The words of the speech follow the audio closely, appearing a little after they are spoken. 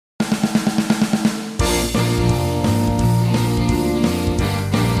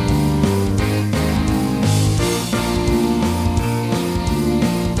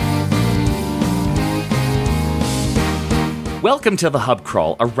Welcome to the Hub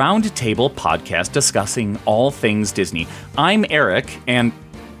Crawl, a round-table podcast discussing all things Disney. I'm Eric, and...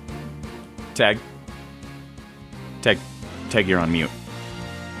 Tag, you're on mute.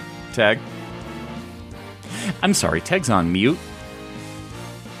 Tag? I'm sorry, Tag's on mute.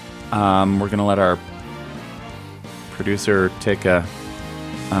 We're gonna let our producer take a...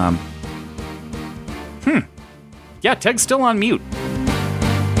 Yeah, Tag's still on mute.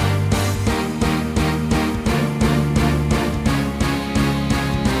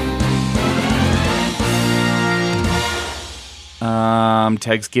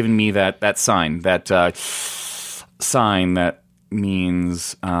 Tag's given me that sign, sign that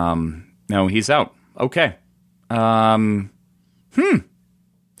means, no, he's out. Okay.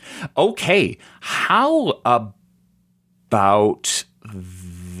 Okay. How about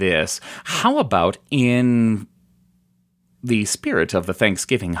this? How about in the spirit of the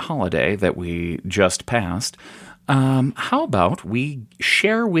Thanksgiving holiday that we just passed, how about we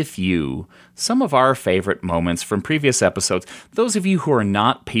share with you some of our favorite moments from previous episodes? Those of you who are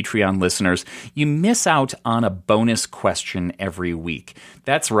not Patreon listeners, you miss out on a bonus question every week.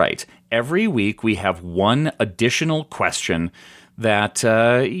 That's right. Every week we have one additional question that,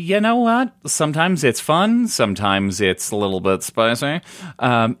 you know what? Sometimes it's fun. Sometimes it's a little bit spicy.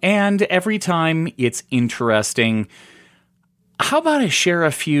 And every time it's interesting. How about I share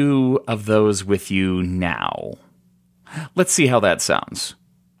a few of those with you now? Let's see how that sounds.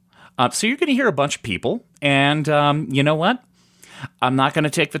 So you're going to hear a bunch of people, and you know what? I'm not going to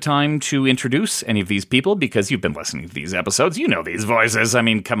take the time to introduce any of these people because you've been listening to these episodes. You know these voices. I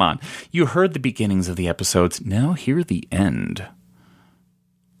mean, come on. You heard the beginnings of the episodes. Now hear the end.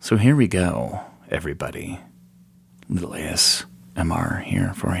 So here we go, everybody. Little ASMR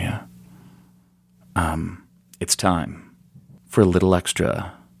here for you. It's time for a little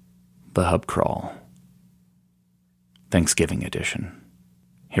extra, the Hub Crawl. Thanksgiving edition.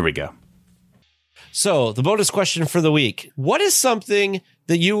 Here we go. So, the bonus question for the week. What is something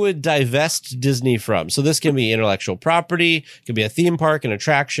that you would divest Disney from? So this can be intellectual property, it could be a theme park, an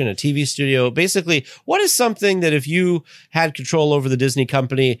attraction, a TV studio. Basically, what is something that if you had control over the Disney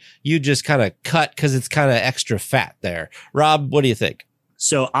company, you just kind of cut because it's kind of extra fat there? Rob, what do you think?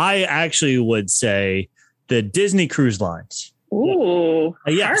 So I actually would say the Disney Cruise Lines. Ooh,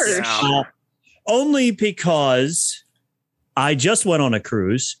 yes. Only because I just went on a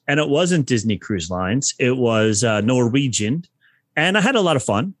cruise, and it wasn't Disney Cruise Lines. It was Norwegian, and I had a lot of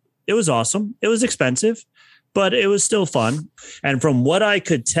fun. It was awesome. It was expensive, but it was still fun. And from what I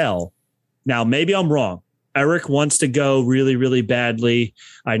could tell, now maybe I'm wrong. Eric wants to go really, really badly.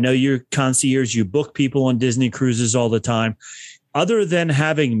 I know you're concierge. You book people on Disney cruises all the time. Other than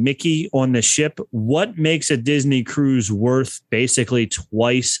having Mickey on the ship, what makes a Disney cruise worth basically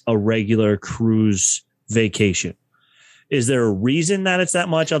twice a regular cruise vacation? Is there a reason that it's that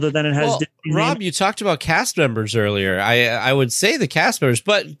much other than it has Disney Rob, name? you talked about cast members earlier. I would say the cast members,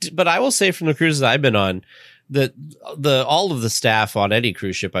 but I will say from the cruises I've been on that all of the staff on any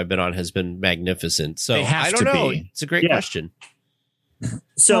cruise ship I've been on has been magnificent. So I don't know. It's a great question.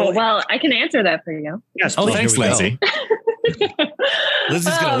 So well, I can answer that for you. Yes. Oh, thanks, Lindsay. Liz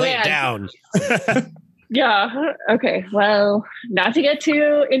is going to lay it down. Yeah. Okay. Well, not to get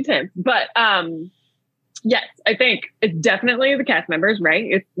too intense, but yes, I think it's definitely the cast members, right?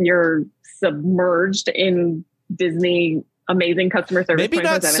 If you're submerged in Disney amazing customer service. Maybe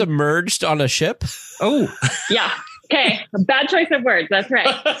not submerged on a ship. Oh, yeah. Okay. Bad choice of words. That's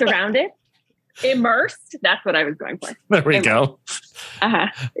right. Surrounded, immersed. That's what I was going for. there we go. Yeah.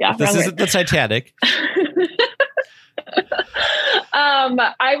 This isn't the Titanic.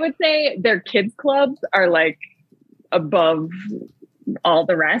 I would say their kids clubs are like above all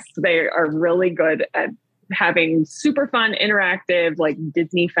the rest. They are really good at having super fun, interactive, like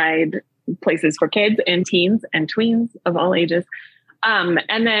Disney-fied places for kids and teens and tweens of all ages.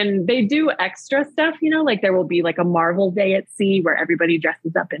 And then they do extra stuff, you know, like there will be like a Marvel day at sea where everybody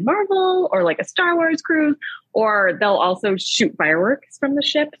dresses up in Marvel, or like a Star Wars cruise, or they'll also shoot fireworks from the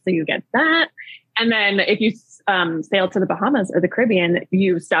ship. So you get that. And then if you sail to the Bahamas or the Caribbean,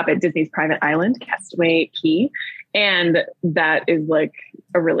 you stop at Disney's private island, Castaway Key. And that is like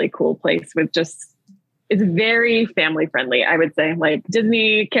a really cool place with just, it's very family friendly, I would say, like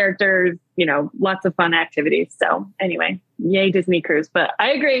Disney characters, you know, lots of fun activities. So anyway, yay Disney cruise. But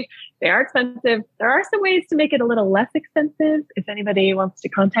I agree, they are expensive. There are some ways to make it a little less expensive if anybody wants to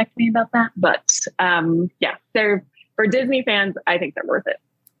contact me about that. But yeah, they're, for Disney fans, I think they're worth it.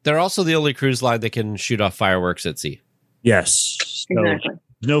 They're also the only cruise line that can shoot off fireworks at sea. Yes. So Exactly.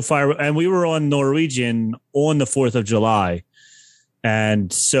 no fire. And we were on Norwegian on the 4th of July.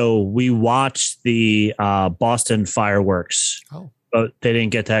 And so we watched the Boston fireworks. Oh. But they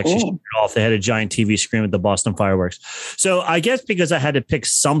didn't get to actually shoot it off. They had a giant TV screen with the Boston fireworks. So I guess because I had to pick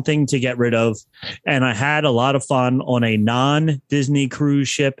something to get rid of, and I had a lot of fun on a non-Disney cruise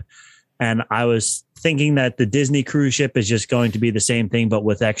ship, and I was thinking that the Disney cruise ship is just going to be the same thing, but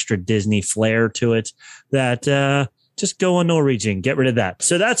with extra Disney flair to it, that just go on Norwegian, get rid of that.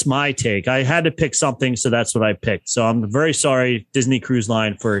 So that's my take. I had to pick something, so that's what I picked. So I'm very sorry, Disney Cruise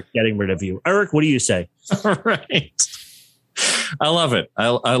Line, for getting rid of you. Eric, what do you say? All right. I love it.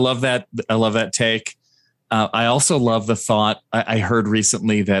 I love that. I love that take. I also love the thought. I heard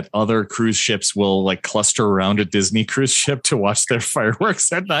recently that other cruise ships will like cluster around a Disney cruise ship to watch their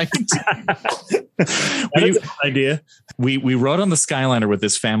fireworks at night. That is a good idea. We rode on the Skyliner with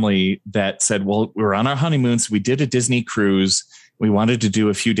this family that said, well, we were on our honeymoon, so we did a Disney cruise. We wanted to do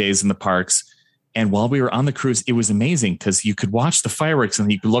a few days in the parks. And while we were on the cruise, it was amazing because you could watch the fireworks and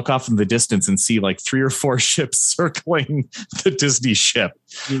you could look off in the distance and see like 3 or 4 ships circling the Disney ship,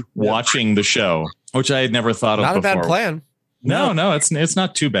 watching the show, which I had never thought of before. Not a bad plan. No, it's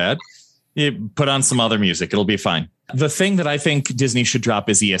not too bad. You put on some other music. It'll be fine. The thing that I think Disney should drop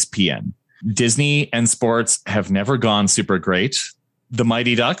is ESPN. Disney and sports have never gone super great. The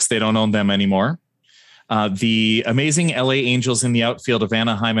Mighty Ducks, they don't own them anymore. The amazing LA Angels in the outfield of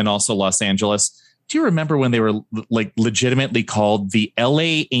Anaheim and also Los Angeles. Do you remember when they were like legitimately called the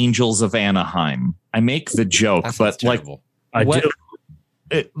LA Angels of Anaheim? I make the joke, but terrible. I do.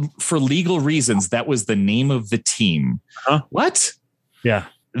 For legal reasons, that was the name of the team. Huh? What? Yeah.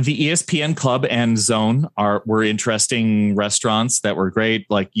 The ESPN Club and Zone were interesting restaurants that were great.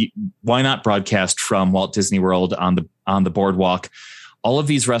 Like, why not broadcast from Walt Disney World on the boardwalk? All of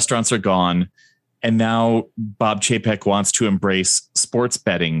these restaurants are gone. And now Bob Chapek wants to embrace sports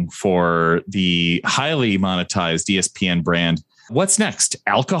betting for the highly monetized ESPN brand. What's next?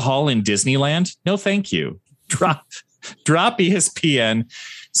 Alcohol in Disneyland? No, thank you. Drop ESPN.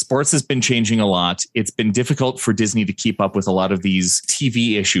 Sports has been changing a lot. It's been difficult for Disney to keep up with a lot of these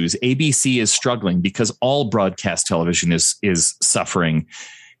TV issues. ABC is struggling because all broadcast television is suffering.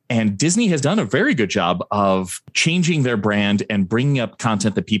 And Disney has done a very good job of changing their brand and bringing up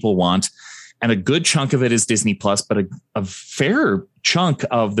content that people want. And a good chunk of it is Disney Plus, but a fair chunk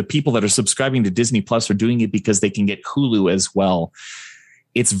of the people that are subscribing to Disney Plus are doing it because they can get Hulu as well.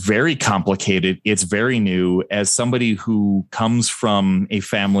 It's very complicated. It's very new. As somebody who comes from a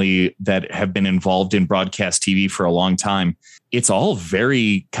family that have been involved in broadcast TV for a long time, it's all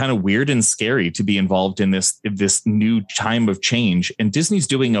very kind of weird and scary to be involved in this new time of change. And Disney's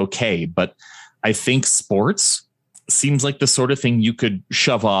doing okay, but I think sports seems like the sort of thing you could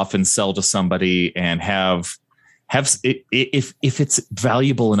shove off and sell to somebody and have it, if it's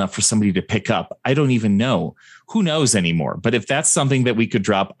valuable enough for somebody to pick up. I don't even know. Who knows anymore? But if that's something that we could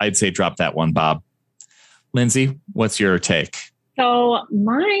drop, I'd say drop that one, Bob. Lindsay, what's your take? So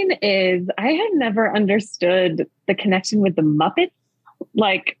mine is, I have never understood the connection with the Muppets.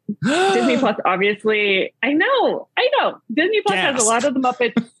 Like Disney Plus, obviously, I know. Disney Plus has a lot of the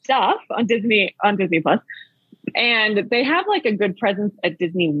Muppet stuff on Disney Plus. And they have like a good presence at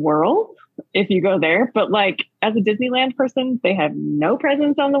Disney World if you go there. But like as a Disneyland person, they have no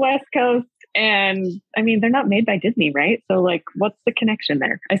presence on the West Coast. And I mean, they're not made by Disney, right? So like, what's the connection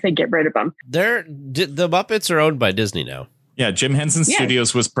there? I say get rid of them. The Muppets are owned by Disney now. Yeah, Jim Henson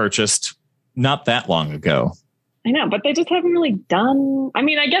Studios was purchased not that long ago. I know, but they just haven't really done. I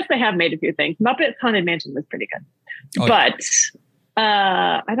mean, I guess they have made a few things. Muppets Haunted Mansion was pretty good. But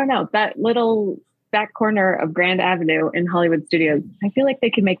I don't know, that little back corner of Grand Avenue in Hollywood Studios, I feel like they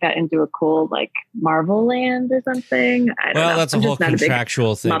could make that into a cool like Marvel land or something. I don't know. That's a whole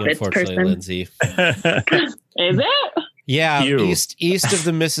contractual thing, Muppets unfortunately, person. Lindsay. Is it? Yeah, east of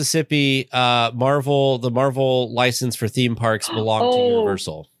the Mississippi, the Marvel license for theme parks belong to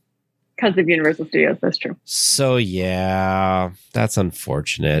Universal. Because of Universal Studios, that's true. So yeah, that's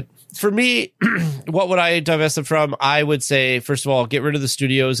unfortunate. For me, what would I divest it from? I would say, first of all, get rid of the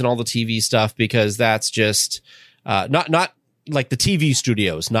studios and all the TV stuff, because that's just not like the TV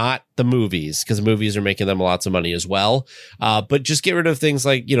studios, not the movies, because the movies are making them lots of money as well. But just get rid of things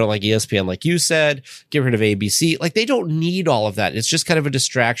like, like ESPN, like you said, get rid of ABC. Like they don't need all of that. It's just kind of a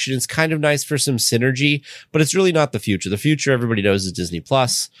distraction. It's kind of nice for some synergy, but it's really not the future. The future, everybody knows, is Disney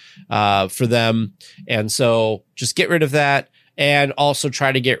Plus for them. And so just get rid of that. And also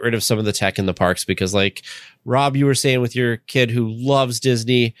try to get rid of some of the tech in the parks, because like Rob, you were saying with your kid who loves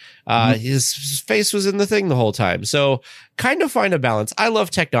Disney, his face was in the thing the whole time. So kind of find a balance. I love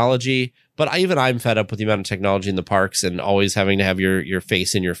technology, but I'm fed up with the amount of technology in the parks and always having to have your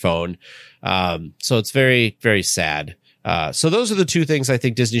face in your phone. So it's very, very sad. So those are the two things I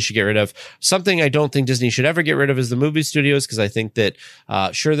think Disney should get rid of. Something I don't think Disney should ever get rid of is the movie studios, because I think that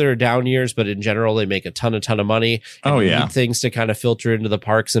sure, there are down years, but in general they make a ton of money. And you need things to kind of filter into the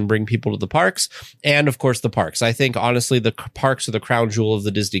parks and bring people to the parks, and of course the parks. I think honestly the parks are the crown jewel of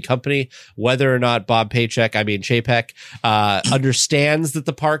the Disney company. Whether or not Bob Chapek understands that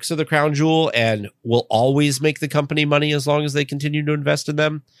the parks are the crown jewel and will always make the company money as long as they continue to invest in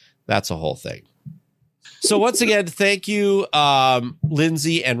them, that's a whole thing. So once again, thank you,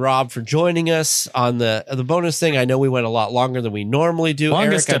 Lindsay and Rob, for joining us on the bonus thing. I know we went a lot longer than we normally do.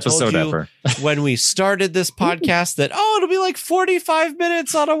 Longest Eric, episode ever. When we started this podcast that, it'll be like 45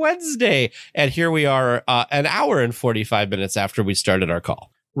 minutes on a Wednesday. And here we are an hour and 45 minutes after we started our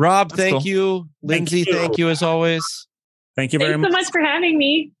call. Rob, That's thank cool. you. Lindsay, thank you as always. Thank you very Thanks so much for having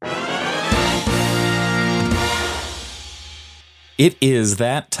me. It is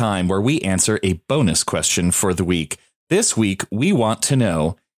that time where we answer a bonus question for the week. This week, we want to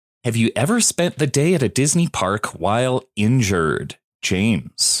know, have you ever spent the day at a Disney park while injured?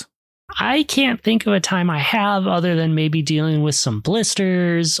 James. I can't think of a time I have, other than maybe dealing with some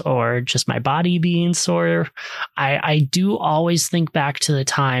blisters or just my body being sore. I do always think back to the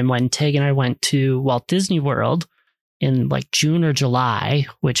time when Tig and I went to Walt Disney World in like June or July,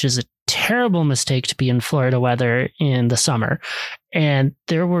 which is a terrible mistake to be in Florida weather in the summer. And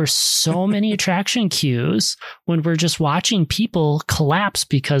there were so many attraction queues when we're just watching people collapse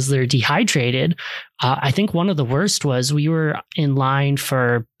because they're dehydrated. I think one of the worst was we were in line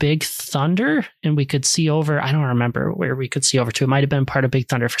for Big Thunder and we could see over. I don't remember where we could see over to. It might have been part of Big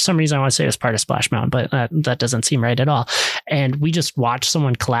Thunder. For some reason, I want to say it was part of Splash Mountain, but that doesn't seem right at all. And we just watched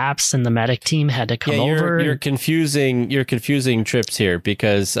someone collapse and the medic team had to come over. You're confusing trips here,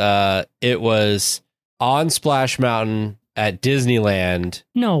 because it was on Splash Mountain at Disneyland.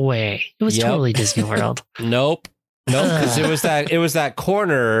 No way. It was totally Disney World. Nope, because it was that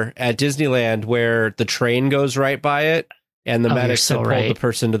corner at Disneyland where the train goes right by it, and the medics had pulled the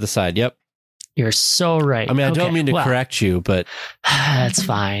person to the side. Yep. You're so right. I mean, I don't mean to correct you, but that's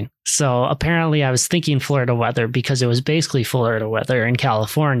fine. So apparently I was thinking Florida weather because it was basically Florida weather in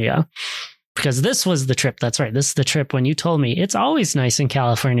California. Because this was the trip. That's right. This is the trip when you told me it's always nice in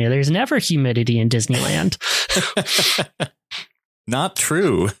California. There's never humidity in Disneyland. Not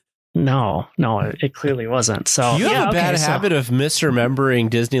true. No, it clearly wasn't. So you have a bad habit of misremembering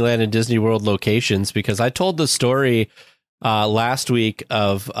Disneyland and Disney World locations, because I told the story last week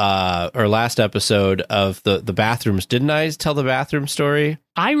or last episode of the bathrooms. Didn't I tell the bathroom story?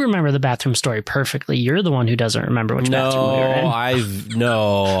 I remember the bathroom story perfectly. You're the one who doesn't remember which bathroom we were in.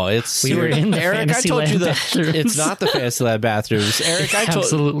 We were in the Eric, I told you that it's not the Fantasyland bathrooms. Eric,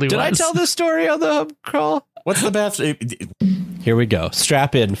 did I tell this story on the hub crawl? What's the bathroom? Here we go.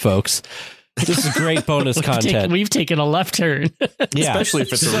 Strap in, folks. This is great bonus content. We've taken a left turn. Yeah. Especially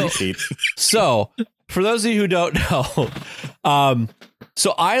if it's a repeat. So, for those of you who don't know,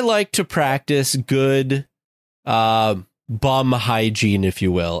 so I like to practice good bum hygiene, if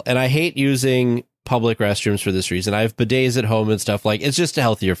you will. And I hate using public restrooms for this reason. I have bidets at home and stuff. Like, it's just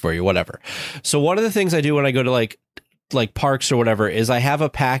healthier for you, whatever. So one of the things I do when I go to like parks or whatever is I have a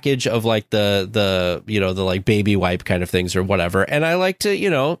package of like the like baby wipe kind of things or whatever. And I like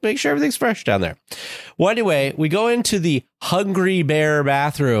to, make sure everything's fresh down there. Well, anyway, we go into the Hungry Bear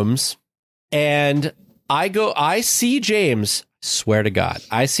bathrooms and I see James, swear to God,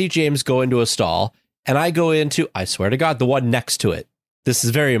 I see James go into a stall and I go into, I swear to God, the one next to it. This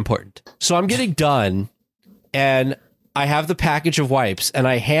is very important. So I'm getting done and I have the package of wipes and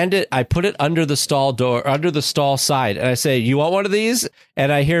I put it under the stall door, under the stall side. And I say, you want one of these?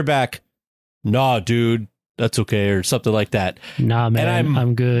 And I hear back, nah, dude, that's okay. Or something like that. Nah, man, and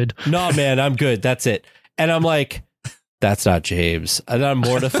I'm good. Nah, man, I'm good. That's it. And I'm like, that's not James. And I'm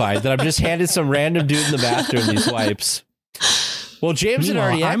mortified that I'm just handed some random dude in the bathroom these wipes. Well, James had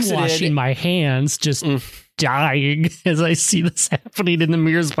already exited. I'm washing my hands, just dying as I see this happening in the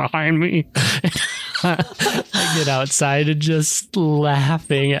mirrors behind me. I get outside and just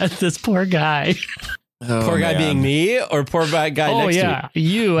laughing at this poor guy. Oh, poor guy man. being me or poor guy next to me? Oh, yeah.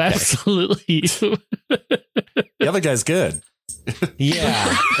 You, absolutely. The other guy's good.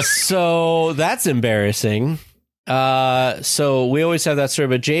 Yeah. So that's embarrassing. So we always have that story,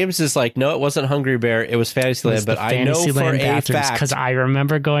 but James is like, no, it wasn't Hungry Bear. It was Fantasyland, but I know for a fact. Because I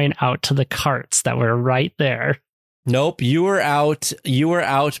remember going out to the carts that were right there. Nope. You were out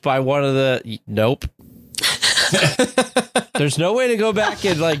by one of the, nope. There's no way to go back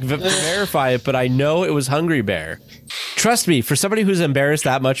and like verify it, but I know it was Hungry Bear. Trust me, for somebody who's embarrassed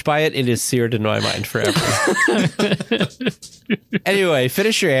that much by it, it is seared in my mind forever. Anyway,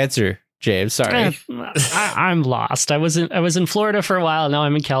 finish your answer. James. Sorry. I'm lost. I was in Florida for a while. Now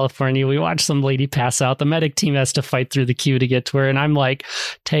I'm in California. We watched some lady pass out. The medic team has to fight through the queue to get to her. And I'm like,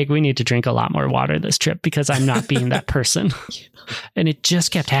 we need to drink a lot more water this trip because I'm not being that person. And it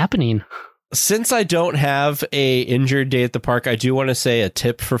just kept happening. Since I don't have a injured day at the park, I do want to say a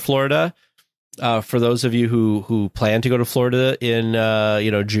tip for Florida. For those of you who plan to go to Florida in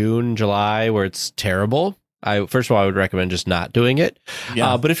June, July, where it's terrible. First of all, I would recommend just not doing it.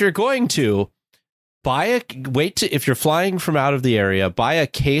 Yeah. But if you're going to if you're flying from out of the area, buy a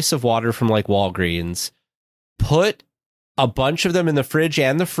case of water from like Walgreens, put a bunch of them in the fridge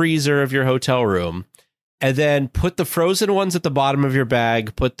and the freezer of your hotel room, and then put the frozen ones at the bottom of your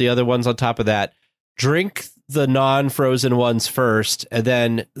bag, put the other ones on top of that, drink the non-frozen ones first, and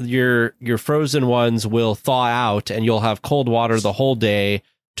then your frozen ones will thaw out and you'll have cold water the whole day.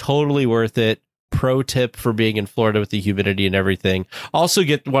 Totally worth it. Pro tip for being in Florida with the humidity and everything. Also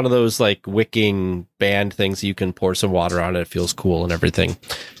get one of those like wicking band things you can pour some water on. It feels cool and everything.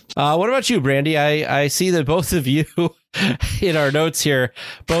 What about you, Brandy? I see that both of you in our notes here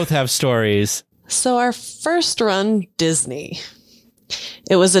both have stories. So our first run, Disney.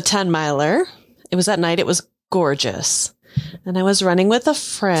 It was a 10-miler. It was at night. It was gorgeous. And I was running with a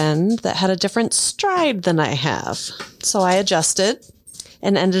friend that had a different stride than I have. So I adjusted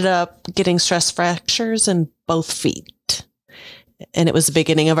and ended up getting stress fractures in both feet. And it was the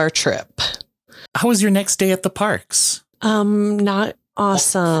beginning of our trip. How was your next day at the parks? Not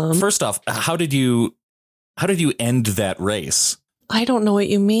awesome. First off, how did you end that race? I don't know what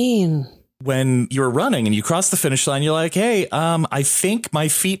you mean. When you were running and you crossed the finish line, you're like, hey, I think my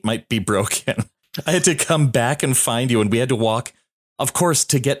feet might be broken. I had to come back and find you, and we had to walk. Of course,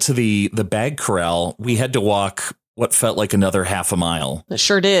 to get to the bag corral, we had to walk what felt like another half a mile. It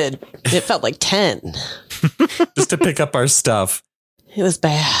sure did. It felt like 10. Just to pick up our stuff. It was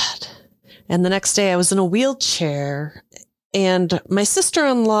bad. And the next day I was in a wheelchair and my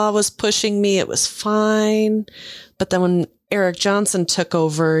sister-in-law was pushing me. It was fine. But then when Eric Johnson took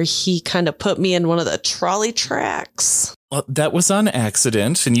over, he kind of put me in one of the trolley tracks. Well, that was on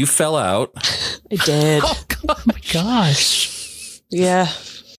accident and you fell out. I did. Oh my gosh. Yeah.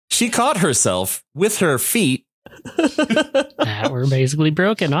 She caught herself with her feet. We're basically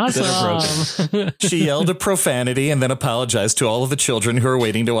broken. Awesome. She yelled a profanity and then apologized to all of the children who were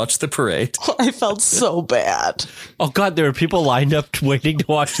waiting to watch the parade. I felt so bad. Oh, God, there were people lined up waiting to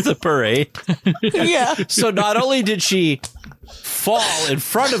watch the parade. Yeah. So not only did she fall in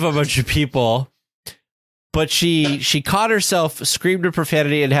front of a bunch of people, but she caught herself, screamed a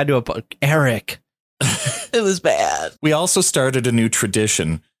profanity, and had to Eric. It was bad. We also started a new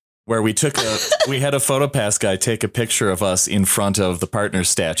tradition where we had a PhotoPass guy take a picture of us in front of the partner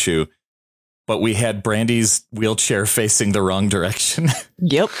statue, but we had Brandy's wheelchair facing the wrong direction.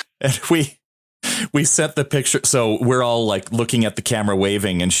 Yep. And we sent the picture. So we're all like looking at the camera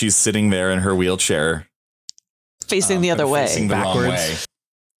waving and she's sitting there in her wheelchair. Facing the other way. Facing the wrong way.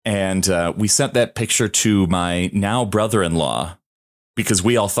 And we sent that picture to my now brother-in-law because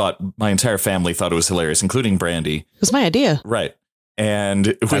my entire family thought it was hilarious, including Brandy. It was my idea. Right.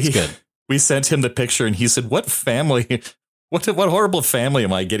 And we sent him the picture and he said, what family, what horrible family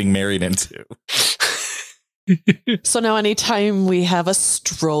am I getting married into? So now anytime we have a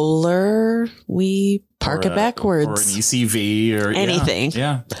stroller, we park it backwards. Or an ECV or anything.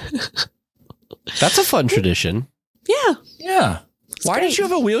 Yeah. That's a fun tradition. Yeah. Yeah. Why did you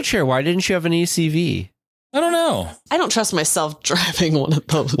have a wheelchair? Why didn't you have an ECV? I don't know. I don't trust myself driving one of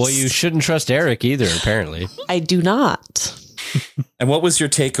those. Well, you shouldn't trust Eric either, apparently. I do not. And what was your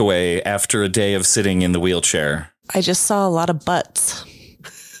takeaway after a day of sitting in the wheelchair? I just saw a lot of butts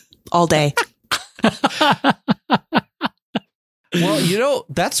all day. Well,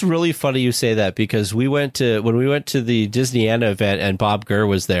 that's really funny you say that because when we went to the Disneyana event and Bob Gurr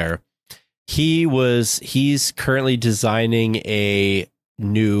was there, he's currently designing a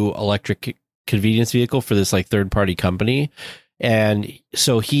new electric convenience vehicle for this like third party company. And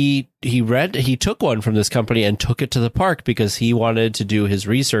so he took one from this company and took it to the park because he wanted to do his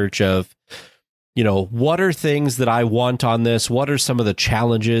research of, what are things that I want on this? What are some of the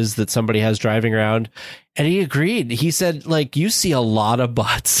challenges that somebody has driving around? And he agreed. He said, like, you see a lot of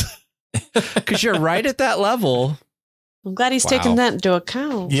butts because you're right at that level. I'm glad he's taking that into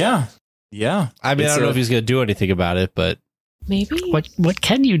account. Yeah. Yeah. I mean, I don't know if he's going to do anything about it, but maybe. What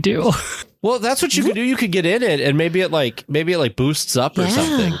can you do? Well, that's what you could do. You could get in it and maybe it boosts up or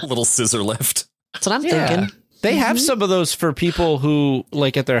something. A little scissor lift. That's what I'm thinking. They have some of those for people who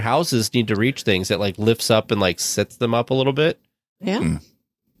like at their houses need to reach things that like lifts up and like sets them up a little bit. Yeah.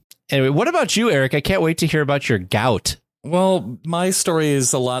 Anyway, what about you, Eric? I can't wait to hear about your gout. Well, my story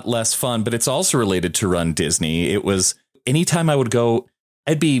is a lot less fun, but it's also related to Run Disney. It was anytime I would go,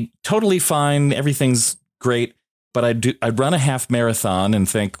 I'd be totally fine. Everything's great. But I'd run a half marathon and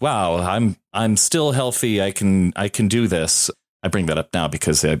think, wow, I'm still healthy. I can do this. I bring that up now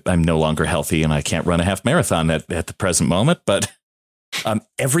because I'm no longer healthy and I can't run a half marathon at the present moment. But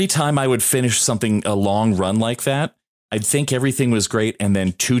every time I would finish a long run like that, I'd think everything was great. And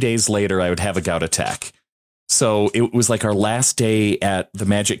then 2 days later, I would have a gout attack. So it was like our last day at the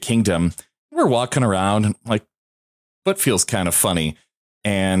Magic Kingdom. We're walking around like, what feels kind of funny.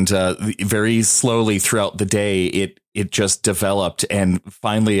 And very slowly throughout the day, it just developed. And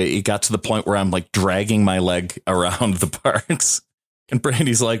finally, it got to the point where I'm like dragging my leg around the parks. And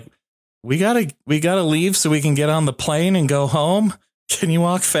Brandy's like, we gotta leave so we can get on the plane and go home. Can you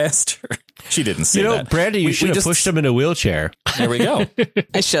walk faster? She didn't say that. Brandy, you should have pushed him in a wheelchair. There we go.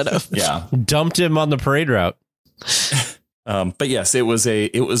 I should have. Yeah. Dumped him on the parade route. But yes, it was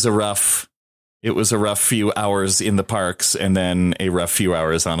a rough few hours in the parks and then a rough few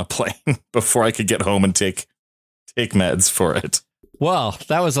hours on a plane before I could get home and take meds for it. Well,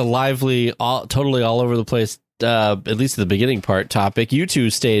 that was a lively, totally all over the place, at least the beginning part topic. You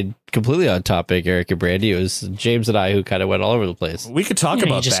two stayed completely on topic, Eric and Brandy. It was James and I who kind of went all over the place. We could talk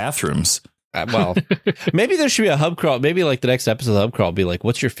about bathrooms. Well, maybe there should be a hub crawl. Maybe like the next episode of the hub crawl will be like,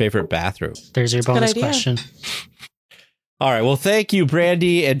 what's your favorite bathroom? There's your bonus question. All right. Well, thank you,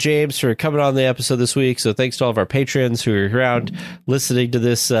 Brandy and James, for coming on the episode this week. So thanks to all of our patrons who are around listening to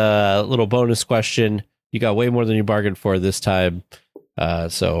this little bonus question. You got way more than you bargained for this time.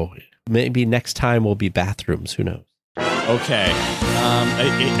 So maybe next time will be bathrooms. Who knows? Okay.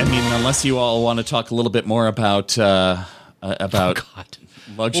 I mean, unless you all want to talk a little bit more about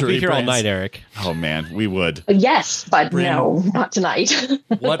luxury we'll be here brands. all night, Eric. Oh man, we would. Yes, but no, not tonight.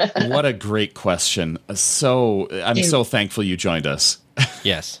 What a great question. I'm so thankful you joined us.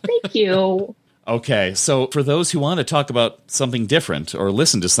 Yes. Thank you. Okay, so for those who want to talk about something different or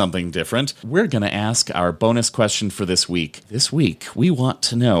listen to something different, we're going to ask our bonus question for this week. This week, we want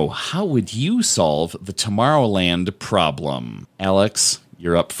to know, how would you solve the Tomorrowland problem? Alex,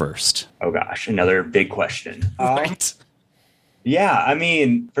 you're up first. Oh gosh, another big question. Right. Yeah, I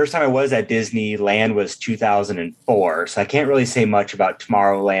mean, first time I was at Disneyland was 2004, so I can't really say much about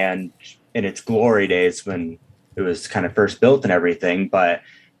Tomorrowland in its glory days when it was kind of first built and everything, but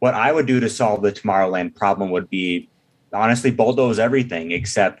what I would do to solve the Tomorrowland problem would be, honestly, bulldoze everything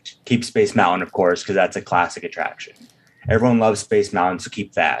except keep Space Mountain, of course, because that's a classic attraction. Everyone loves Space Mountain, so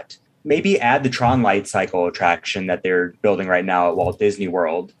keep that. Maybe add the Tron Light Cycle attraction that they're building right now at Walt Disney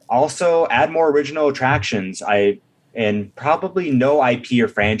World. Also, add more original attractions. And probably no IP or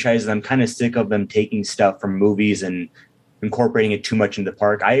franchises. I'm kind of sick of them taking stuff from movies and incorporating it too much into the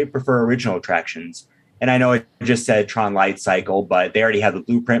park. I prefer original attractions. And I know it just said Tron Light Cycle, but they already have the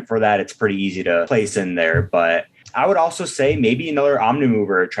blueprint for that. It's pretty easy to place in there. But I would also say maybe another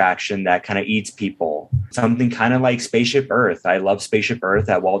Omnimover attraction that kind of eats people. Something kind of like Spaceship Earth. I love Spaceship Earth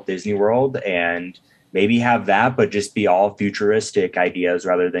at Walt Disney World, and maybe have that, but just be all futuristic ideas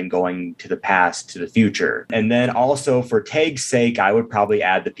rather than going to the past to the future. And then also for TAG's sake, I would probably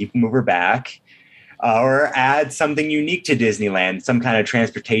add the People Mover back or add something unique to Disneyland, some kind of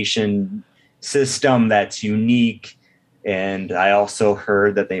transportation system that's unique. And I also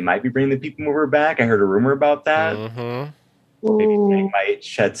heard that they might be bringing the People Mover back. I heard a rumor about that. Mm-hmm. Maybe they might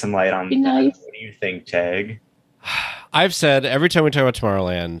shed some light on that. Nice. What do you think, Tag? I've said every time we talk about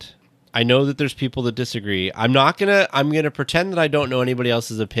Tomorrowland, I know that there's people that disagree. I'm gonna pretend that I don't know anybody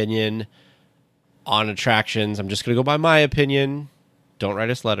else's opinion on attractions. I'm just gonna go by my opinion. Don't write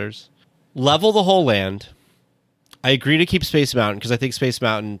us letters. Level the whole land. I agree to keep Space Mountain because I think Space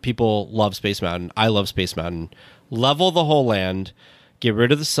Mountain, people love Space Mountain. I love Space Mountain. Level the whole land. Get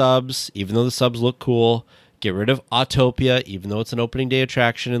rid of the subs, even though the subs look cool. Get rid of Autopia, even though it's an opening day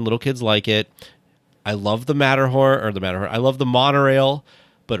attraction and little kids like it. I love the Matterhorn. I love the monorail,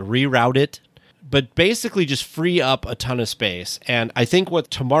 but reroute it. But basically just free up a ton of space. And I think what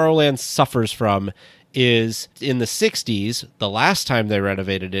Tomorrowland suffers from is in the 60s, the last time they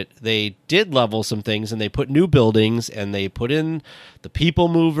renovated it, they did level some things and they put new buildings and they put in the People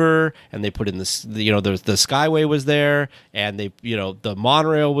Mover and they put in the Skyway was there and the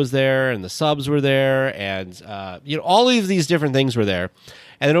monorail was there and the subs were there and all of these different things were there.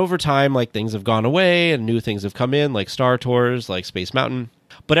 And then over time, like, things have gone away and new things have come in, like Star Tours, like Space Mountain.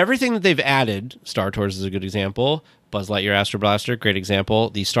 But everything that they've added, Star Tours is a good example, Buzz Lightyear Astro Blaster, great example,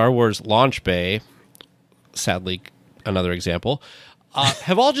 the Star Wars Launch Bay, sadly another example,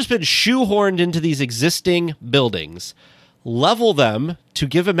 have all just been shoehorned into these existing buildings. level them to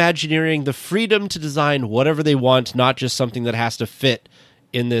give Imagineering the freedom to design whatever they want, not just something that has to fit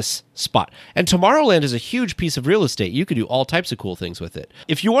in this spot. And Tomorrowland is a huge piece of real estate. You could do all types of cool things with it.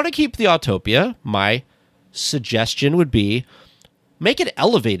 If you want to keep the Autopia, my suggestion would be make it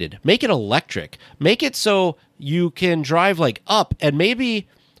elevated, make it electric, make it so you can drive like up, and maybe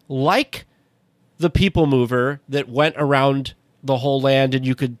like the People Mover that went around the whole land and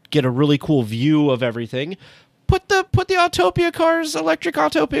you could get a really cool view of everything. Put the Autopia cars, electric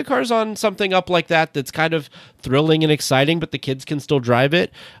Autopia cars, on something up like that that's kind of thrilling and exciting, but the kids can still drive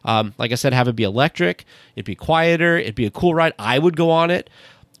it. Like I said, have it be electric. It'd be quieter. It'd be a cool ride. I would go on it.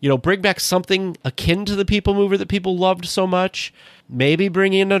 You know, bring back something akin to the People Mover that people loved so much. Maybe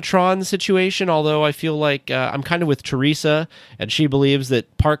bring in a Tron situation, although I feel like I'm kind of with Teresa, and she believes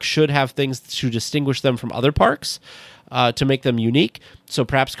that parks should have things to distinguish them from other parks to make them unique. So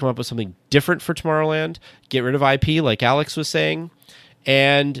perhaps come up with something different for Tomorrowland. Get rid of IP, like Alex was saying.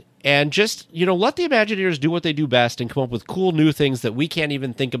 And just, you know, let the Imagineers do what they do best and come up with cool new things that we can't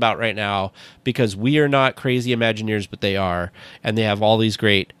even think about right now because we are not crazy Imagineers, but they are, and they have all these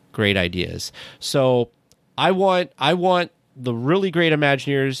great ideas. So I want the really great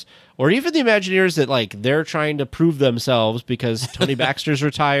Imagineers, or even the Imagineers that like they're trying to prove themselves because Tony Baxter's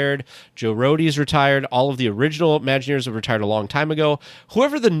retired, Joe Rohde's retired, all of the original Imagineers have retired a long time ago.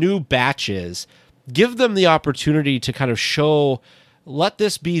 Whoever the new batch is, give them the opportunity to kind of show. Let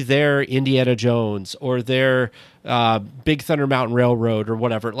this be their Indiana Jones or their Big Thunder Mountain Railroad or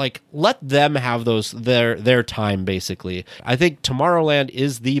whatever. Like, let them have their time, basically. I think Tomorrowland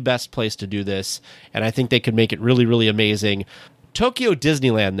is the best place to do this, and I think they could make it really, really amazing. Tokyo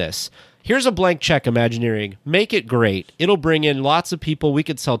Disneyland this. Here's a blank check, Imagineering. Make it great. It'll bring in lots of people. We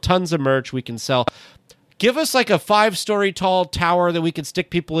could sell tons of merch. We can sell... Give us like a 5-story tall tower that we can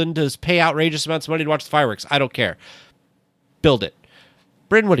stick people in to pay outrageous amounts of money to watch the fireworks. I don't care. Build it.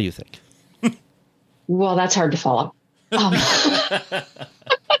 Bryn, what do you think? Well, that's hard to follow. I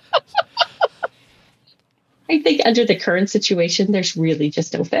think under the current situation, there's really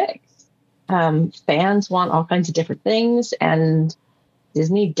just no fix. Fans want all kinds of different things, and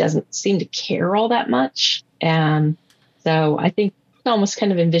Disney doesn't seem to care all that much. And so I think almost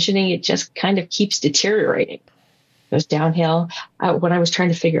kind of envisioning it just kind of keeps deteriorating. Goes downhill. When I was trying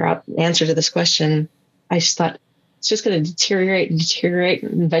to figure out the answer to this question, I just thought, it's just going to deteriorate,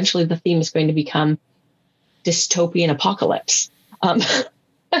 and eventually the theme is going to become dystopian apocalypse.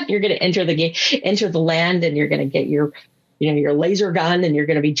 You're going to enter the land, and you're going to get your laser gun, and you're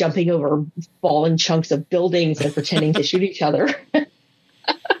going to be jumping over fallen chunks of buildings and pretending to shoot each other.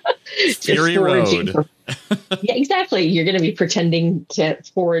 Fury Road. Yeah, exactly. You're going to be pretending to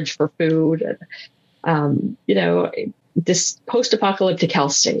forage for food, and this post-apocalyptic hell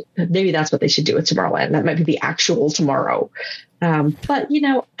state. Maybe that's what they should do at Tomorrowland. That might be the actual tomorrow. But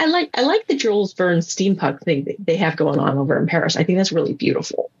I like the Jules Verne steampunk thing that they have going on over in Paris. I think that's really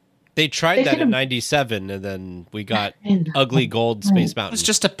beautiful. They tried that in '97, and then we got ugly gold Space Mountain. It's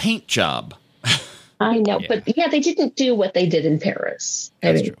just a paint job. I know, but they didn't do what they did in Paris.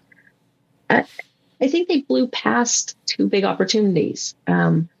 That's true. I think they blew past two big opportunities.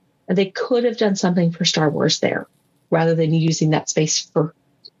 They could have done something for Star Wars there, rather than using that space for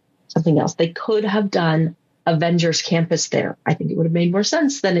something else. They could have done Avengers Campus there. I think it would have made more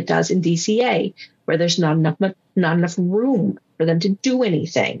sense than it does in DCA, where there's not enough room for them to do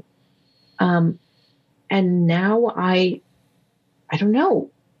anything. And now I don't know.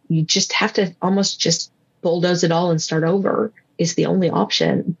 You just have to almost just bulldoze it all and start over is the only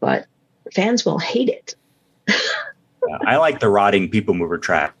option, but fans will hate it. I like the rotting People Mover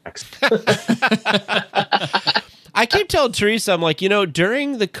tracks. I keep telling Teresa, I'm like,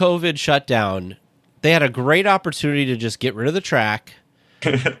 during the COVID shutdown, they had a great opportunity to just get rid of the track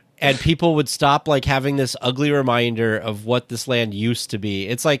and people would stop like having this ugly reminder of what this land used to be.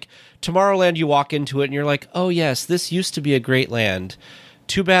 It's like Tomorrowland, you walk into it and you're like, oh yes, this used to be a great land.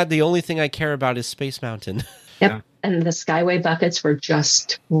 Too bad the only thing I care about is Space Mountain. Yep. Yeah. And the Skyway buckets were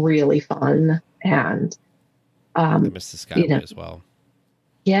just really fun. And I miss the Skyway as well.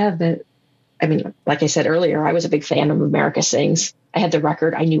 Yeah, like I said earlier, I was a big fan of America Sings. I had the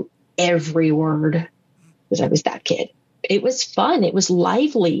record. I knew every word because I was that kid. It was fun. It was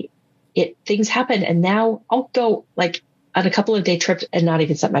lively. Things happened. And now I'll go like on a couple of day trips and not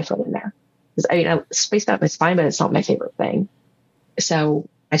even set my foot in there. Because Space Mountain is fine, but it's not my favorite thing. So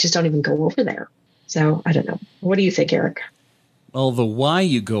I just don't even go over there. So I don't know. What do you think, Eric? Well, the why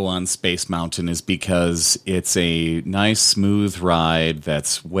you go on Space Mountain is because it's a nice, smooth ride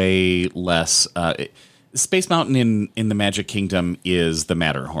that's way less... Space Mountain in the Magic Kingdom is the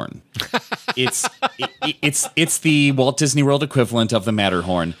Matterhorn. It's the Walt Disney World equivalent of the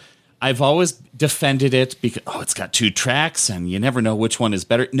Matterhorn. I've always defended it because it's got 2 tracks and you never know which one is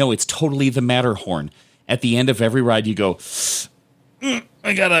better. No, it's totally the Matterhorn. At the end of every ride, you go,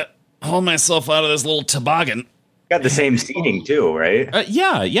 I gotta haul myself out of this little toboggan. Got the same seating too, right?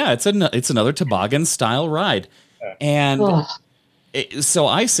 Yeah. It's another toboggan style ride, and. So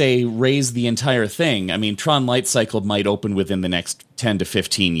I say raise the entire thing. I mean, Tron Light Cycle might open within the next 10 to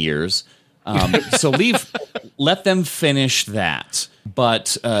 15 years. So let them finish that.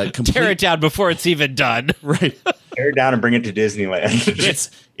 But tear it down before it's even done. Right. Tear it down and bring it to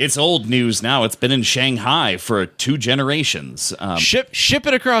Disneyland. It's old news now. It's been in Shanghai for 2 generations. Ship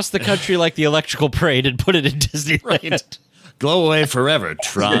it across the country like the electrical parade and put it in Disneyland. Right. Glow away forever,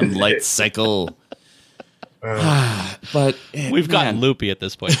 Tron Light Cycle. But we've gotten loopy at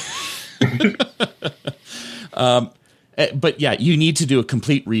this point. But yeah, you need to do a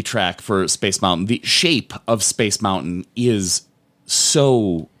complete retrack for Space Mountain. The shape of Space Mountain is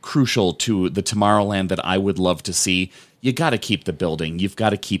so crucial to the Tomorrowland that I would love to see. You got to keep the building. You've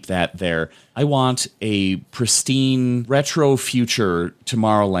got to keep that there. I want a pristine retro future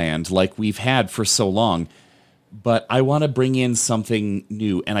Tomorrowland like we've had for so long. But I want to bring in something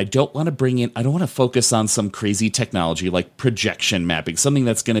new, and I don't want to focus on some crazy technology like projection mapping, something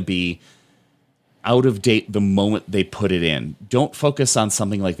that's going to be out of date the moment they put it in. Don't focus on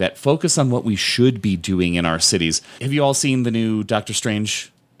something like that. Focus on what we should be doing in our cities. Have you all seen the new Doctor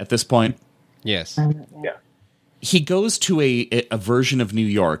Strange at this point? Yes. Yeah. He goes to a version of New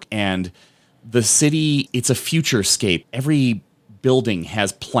York, and the city, it's a futurescape. Every building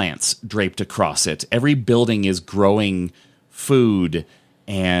has plants draped across it. Every building is growing food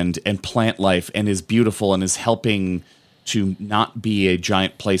and plant life and is beautiful and is helping to not be a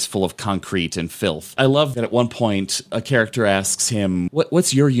giant place full of concrete and filth. I love that at one point a character asks him,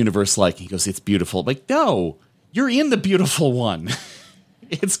 what's your universe like? He goes, it's beautiful. I'm like, no, you're in the beautiful one.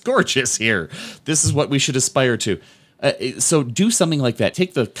 It's gorgeous here. This is what we should aspire to. So do something like that.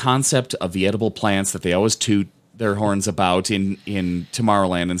 Take the concept of the edible plants that they always toot their horns about in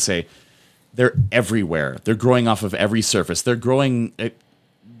Tomorrowland and say they're everywhere. They're growing off of every surface. They're growing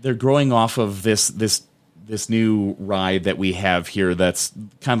off of this new ride that we have here that's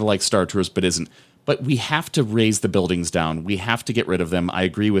kind of like Star Tours but isn't. But we have to raise the buildings down. We have to get rid of them. I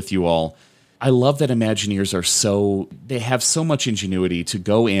agree with you all. I love that Imagineers they have so much ingenuity to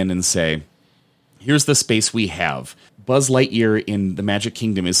go in and say, here's the space we have. Buzz Lightyear in the Magic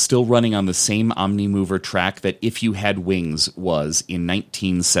Kingdom is still running on the same Omnimover track that If You Had Wings was in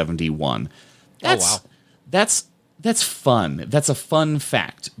 1971. That's fun. That's a fun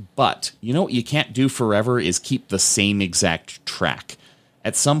fact. But you know what you can't do forever is keep the same exact track.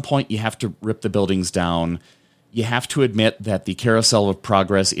 At some point, you have to rip the buildings down. You have to admit that the Carousel of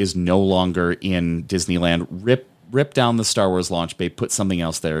Progress is no longer in Disneyland. Rip down the Star Wars launch bay, put something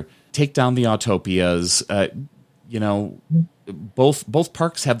else there. Take down the Autopias. Both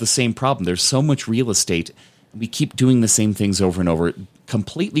parks have the same problem. There's so much real estate. We keep doing the same things over and over.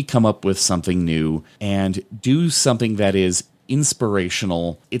 Completely come up with something new and do something that is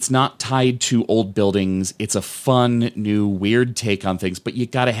inspirational. It's not tied to old buildings. It's a fun, new, weird take on things, but you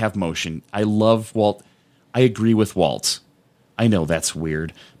got to have motion. I love Walt. I agree with Walt. I know that's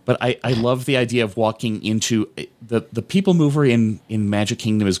weird, but I love the idea of walking into the People Mover in Magic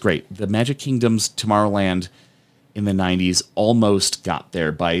Kingdom is great. The Magic Kingdom's Tomorrowland in the 90s almost got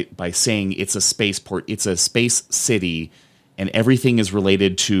there by saying it's a spaceport, it's a space city, and everything is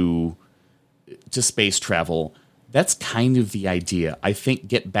related to space travel. That's kind of the idea. I think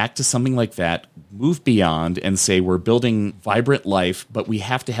get back to something like that, move beyond and say we're building vibrant life, but we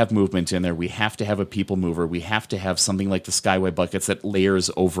have to have movement in there. We have to have a people mover. We have to have something like the Skyway buckets that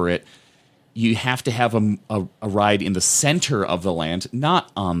layers over it. You have to have a ride in the center of the land, not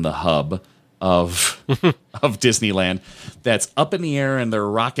on the hub of Disneyland that's up in the air and there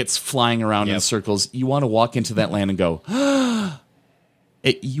are rockets flying around in circles. You want to walk into that land and go,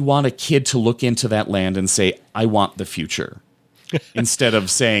 you want a kid to look into that land and say, I want the future. Instead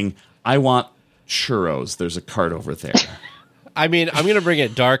of saying, I want churros. There's a cart over there. I mean, I'm going to bring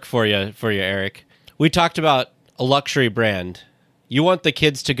it dark for you, Eric. We talked about a luxury brand. You want the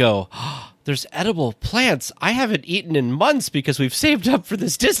kids to go, there's edible plants I haven't eaten in months because we've saved up for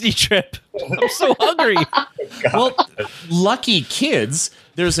this Disney trip. I'm so hungry. Well, lucky kids,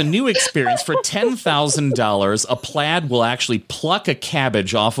 there's a new experience for $10,000. A plaid will actually pluck a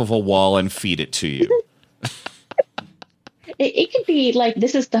cabbage off of a wall and feed it to you. It could be like,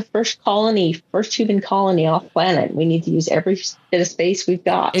 this is the first human colony off planet. We need to use every bit of space we've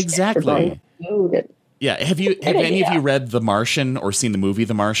got. Exactly. Yeah. Have any of you read The Martian or seen the movie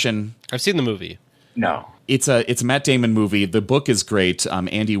The Martian? I've seen the movie. No. It's a Matt Damon movie. The book is great.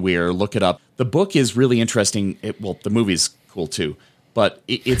 Andy Weir, look it up. The book is really interesting. The movie's cool too, but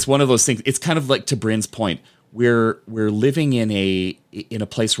it's one of those things. It's kind of like, to Bryn's point, we're living in a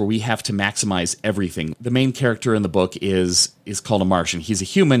place where we have to maximize everything. The main character in the book is called a Martian. He's a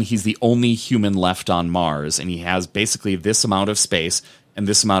human. He's the only human left on Mars, and he has basically this amount of space and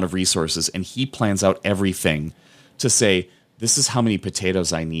this amount of resources, and he plans out everything to say, this is how many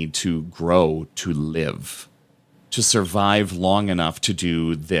potatoes I need to grow to live, to survive long enough to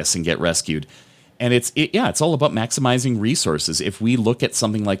do this and get rescued. And it's all about maximizing resources. If we look at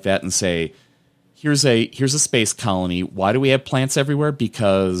something like that and say, here's a space colony, why do we have plants everywhere?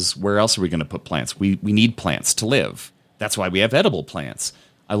 Because where else are we going to put plants? We need plants to live. That's why we have edible plants.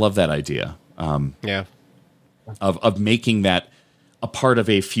 I love that idea. Of making that a part of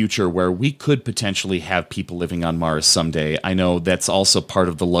a future where we could potentially have people living on Mars someday. I know that's also part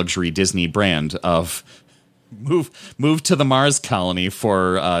of the luxury Disney brand of move to the Mars colony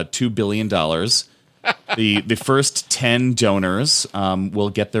for $2 billion. The first 10 donors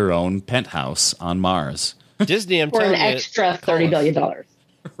will get their own penthouse on Mars. Disney, I'm For telling an you, extra $30 billion.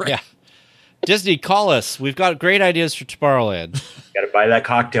 Right. Yeah. Disney, call us. We've got great ideas for Tomorrowland. Got to buy that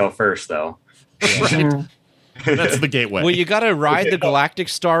cocktail first, though. Right. That's the gateway. Well, you got to ride the Galactic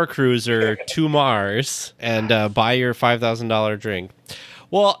Star Cruiser to Mars and buy your $5,000 drink.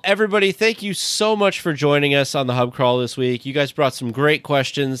 Well, everybody, thank you so much for joining us on the Hub Crawl this week. You guys brought some great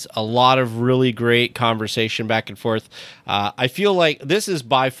questions, a lot of really great conversation back and forth. I feel like this is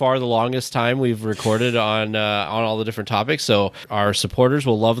by far the longest time we've recorded on all the different topics. So our supporters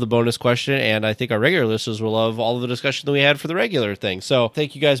will love the bonus question, and I think our regular listeners will love all of the discussion that we had for the regular thing. So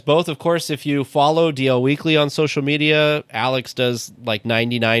thank you guys both. Of course, if you follow DL Weekly on social media, Alex does like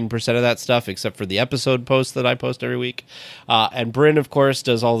 99% of that stuff, except for the episode posts that I post every week. And Bryn, of course,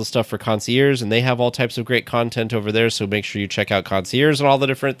 does all the stuff for Concierge, and they have all types of great content over there. So make sure you check out Concierge and all the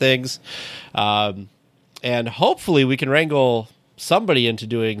different things. And hopefully we can wrangle somebody into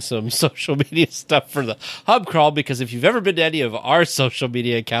doing some social media stuff for the Hub Crawl, because if you've ever been to any of our social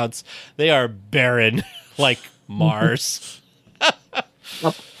media accounts, they are barren like Mars.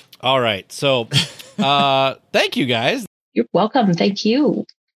 All right. So thank you, guys. You're welcome. Thank you.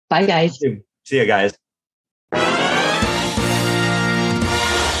 Bye, guys. See you guys.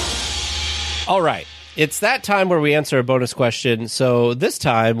 All right. It's that time where we answer a bonus question. So this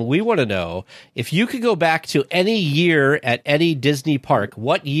time we want to know, if you could go back to any year at any Disney park,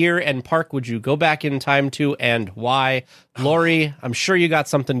 what year and park would you go back in time to, and why? Lori, I'm sure you got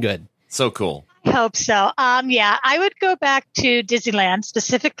something good. So cool. I hope so. Yeah, I would go back to Disneyland,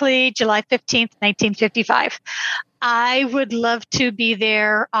 specifically July 15th, 1955. I would love to be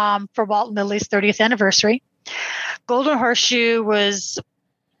there for Walt and Lily's 30th anniversary. Golden Horseshoe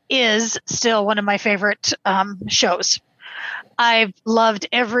is still one of my favorite shows. I've loved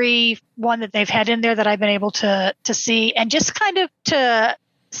every one that they've had in there that I've been able to see, and just kind of to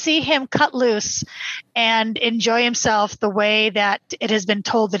see him cut loose and enjoy himself the way that it has been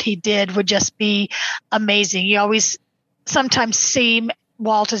told that he did would just be amazing. You always sometimes see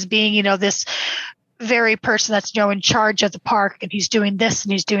Walt as being, this very person that's, in charge of the park, and he's doing this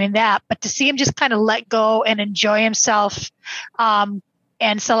and he's doing that. But to see him just kind of let go and enjoy himself,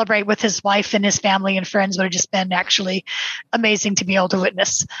 and celebrate with his wife and his family and friends would have just been actually amazing to be able to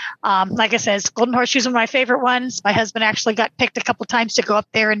witness. Like I said, Golden Horseshoe's one of my favorite ones. My husband actually got picked a couple times to go up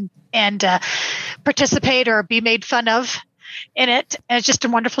there and participate or be made fun of in it. And it's just a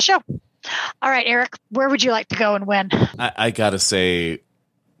wonderful show. All right, Eric, where would you like to go and when? I gotta say,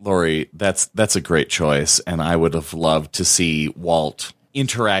 Lori, that's a great choice, and I would have loved to see Walt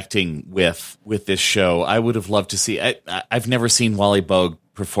interacting with this show. I would have loved to see. I've never seen Wally Bogue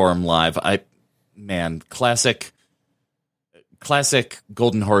perform live. Classic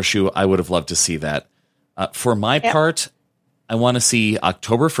Golden Horseshoe. I would have loved to see that. For my part, I want to see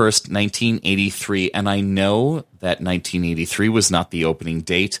October 1st, 1983, and I know that 1983 was not the opening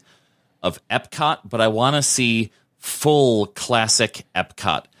date of Epcot, but I want to see full classic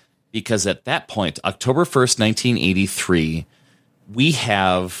Epcot, because at that point, October 1st, 1983, we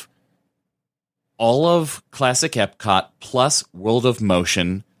have all of classic Epcot plus World of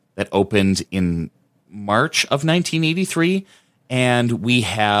Motion that opened in March of 1983, and we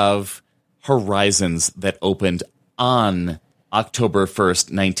have Horizons that opened on October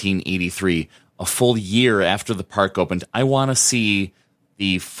 1st, 1983, a full year after the park opened. I want to see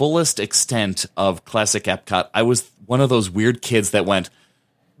the fullest extent of classic Epcot. I was one of those weird kids that went,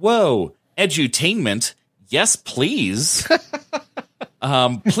 whoa, edutainment, yes, please.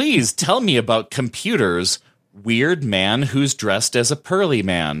 Please tell me about computers. Weird man who's dressed as a Pearly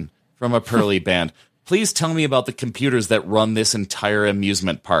man from a Pearly band. Please tell me about the computers that run this entire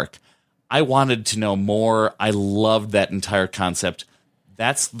amusement park. I wanted to know more. I loved that entire concept.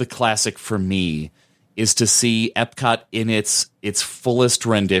 That's the classic for me, is to see Epcot in its fullest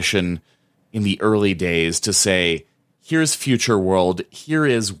rendition in the early days, to say, here's Future World. Here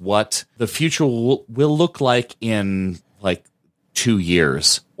is what the future will look like in like 2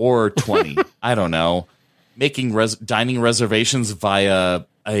 years or 20. I don't know. Making dining reservations via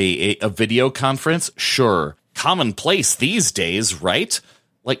a video conference. Sure. Commonplace these days, right?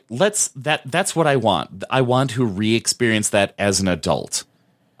 Like, that's what I want. I want to re-experience that as an adult.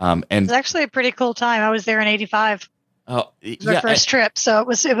 And it's actually a pretty cool time. I was there in '85. Oh, My first trip, so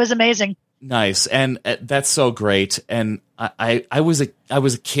it was amazing. Nice, and that's so great. And I was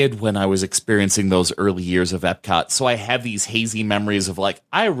a kid when I was experiencing those early years of Epcot, so I have these hazy memories of like,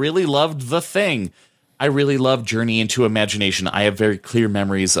 I really loved the thing. I really loved Journey into Imagination. I have very clear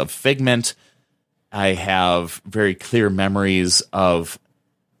memories of Figment. I have very clear memories of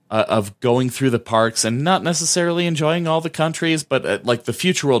going through the parks and not necessarily enjoying all the countries, but like the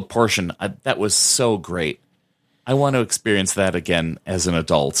Future World portion, that was so great. I want to experience that again as an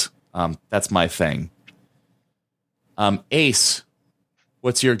adult. That's my thing. Ace,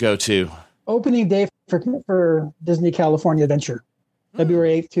 what's your go-to? Opening day for Disney California Adventure,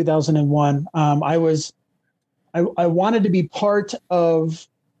 February 8th, 2001. I wanted to be part of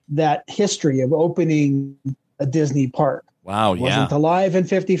that history of opening a Disney park. Wow, yeah. Wasn't alive in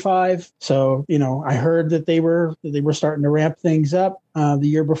 55. So, I heard that they were starting to ramp things up the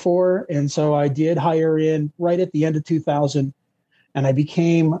year before. And so I did hire in right at the end of 2000. And I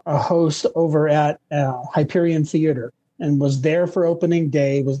became a host over at Hyperion Theater and was there for opening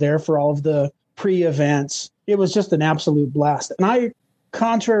day, was there for all of the pre-events. It was just an absolute blast. And I,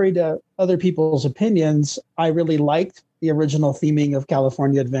 contrary to other people's opinions, I really liked the original theming of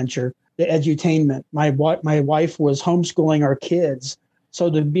California Adventure. The edutainment. My wife was homeschooling our kids. So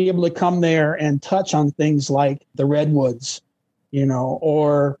to be able to come there and touch on things like the Redwoods,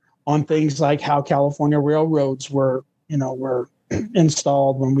 or on things like how California railroads were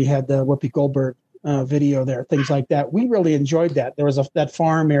installed when we had the Whoopi Goldberg video there, things like that. We really enjoyed that. There was that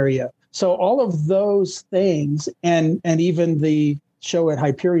farm area. So all of those things, and even the show at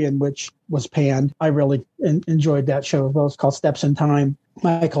Hyperion, which was panned, I really enjoyed that show as well. It's called Steps in Time.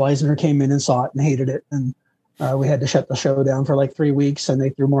 Michael Eisner came in and saw it and hated it. And we had to shut the show down for like 3 weeks, and they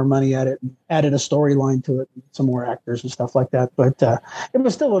threw more money at it and added a storyline to it, and some more actors and stuff like that. But it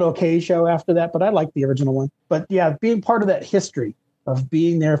was still an okay show after that, but I liked the original one. But yeah, being part of that history of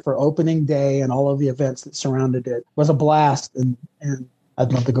being there for opening day and all of the events that surrounded it was a blast. And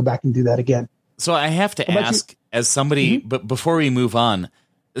I'd love to go back and do that again. So I have to ask, as somebody, but before we move on,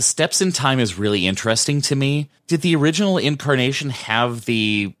 Steps in Time is really interesting to me. Did the original incarnation have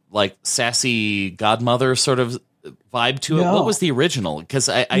the like sassy godmother sort of vibe to it? No. What was the original? Because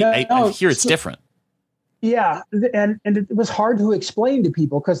I hear it's different. Yeah, and it was hard to explain to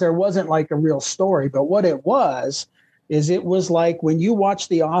people because there wasn't like a real story. But what it was like when you watch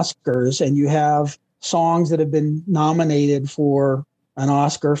the Oscars and you have songs that have been nominated for an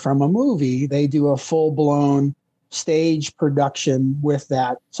Oscar from a movie, they do a full-blown stage production with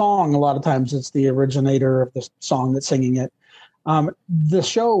that song. A lot of times it's the originator of the song that's singing it. The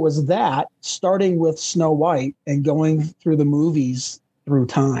show was that, starting with Snow White and going through the movies through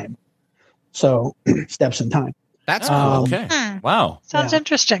time. So Steps in Time. That's cool. Okay. Wow. Sounds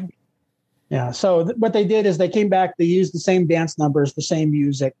interesting. Yeah. So what they did is they came back, they used the same dance numbers, the same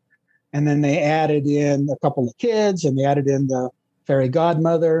music, and then they added in a couple of kids and they added in the fairy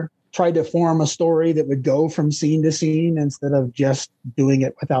godmother, tried to form a story that would go from scene to scene instead of just doing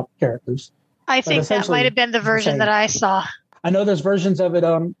it without the characters. I think that might have been the version that I saw. I know there's versions of it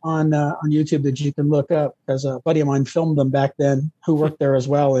on YouTube that you can look up, because a buddy of mine filmed them back then who worked there as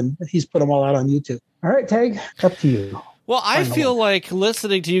well, and he's put them all out on YouTube. All right, Tag, up to you. Well, I feel like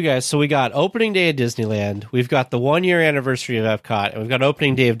listening to you guys. So we got opening day at Disneyland. We've got the 1 year anniversary of Epcot, and we've got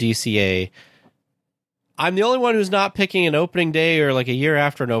opening day of DCA. I'm the only one who's not picking an opening day or like a year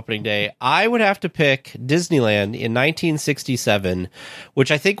after an opening day. I would have to pick Disneyland in 1967, which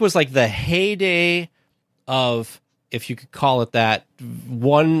I think was like the heyday of, if you could call it that,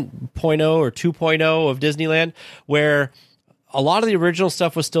 1.0 or 2.0 of Disneyland, where a lot of the original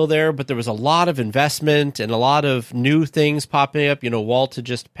stuff was still there, but there was a lot of investment and a lot of new things popping up. Walt had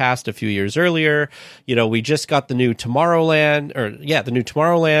just passed a few years earlier. We just got the new Tomorrowland, the new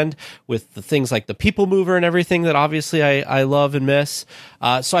Tomorrowland with the things like the People Mover and everything that obviously I love and miss.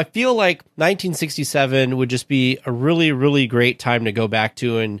 So I feel like 1967 would just be a really, really great time to go back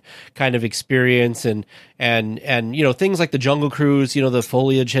to and kind of experience and things like the Jungle Cruise. The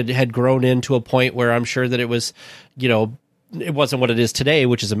foliage had grown into a point where I'm sure that it was, it wasn't what it is today,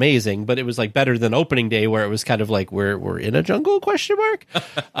 which is amazing, but it was like better than opening day where it was kind of like we're in a jungle ?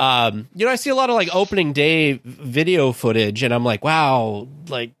 I see a lot of like opening day video footage and I'm like, wow,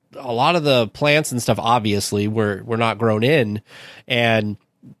 like a lot of the plants and stuff obviously were not grown in. And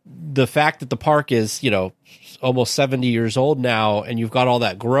the fact that the park is, almost 70 years old now and you've got all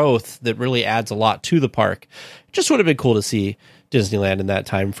that growth that really adds a lot to the park. It just would have been cool to see Disneyland in that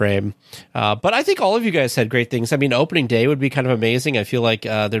time frame. But I think all of you guys said great things. I mean, opening day would be kind of amazing. I feel like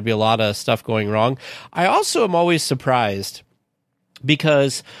there'd be a lot of stuff going wrong. I also am always surprised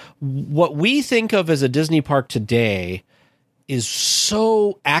because what we think of as a Disney park today is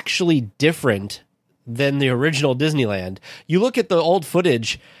so actually different than the original Disneyland. You look at the old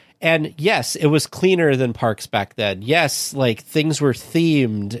footage and yes, it was cleaner than parks back then. Yes, like things were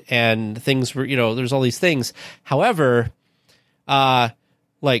themed and things were, there's all these things. However,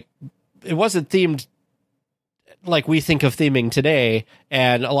 like it wasn't themed like we think of theming today,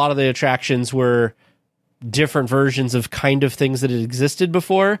 and a lot of the attractions were different versions of kind of things that had existed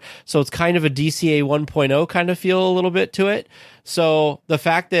before. So it's kind of a DCA 1.0 kind of feel a little bit to it. So the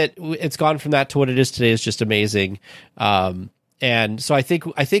fact that it's gone from that to what it is today is just amazing. And so I think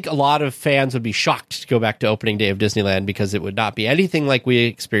a lot of fans would be shocked to go back to opening day of Disneyland because it would not be anything like we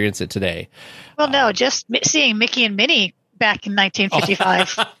experience it today. Well, no, just seeing Mickey and Minnie back in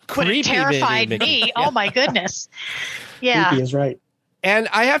 1955 would have terrified me. Yeah. Oh my goodness. Yeah. Creepy is right. And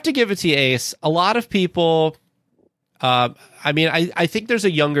I have to give it to you, Ace. A lot of people, I think there's a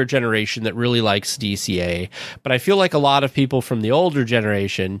younger generation that really likes DCA, but I feel like a lot of people from the older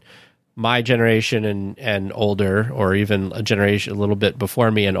generation, my generation and older, or even a generation a little bit before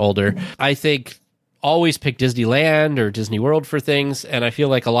me and older, I think always pick Disneyland or Disney World for things. And I feel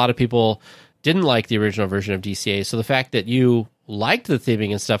like a lot of people didn't like the original version of DCA. So the fact that you liked the theming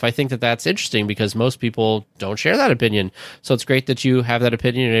and stuff, I think that that's interesting because most people don't share that opinion. So it's great that you have that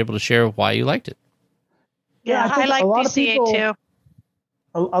opinion and are able to share why you liked it. Yeah, I like DCA too.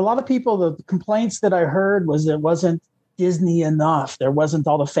 A lot of people, the complaints that I heard was it wasn't Disney enough. There wasn't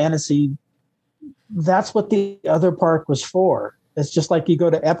all the fantasy. That's what the other park was for. It's just like you go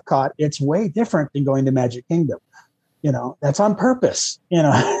to Epcot. It's way different than going to Magic Kingdom. That's on purpose,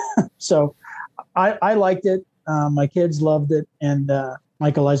 So I liked it. My kids loved it. And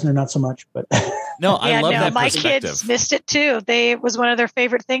Michael Eisner, not so much. But no, I love that my perspective. Kids missed it too. It was one of their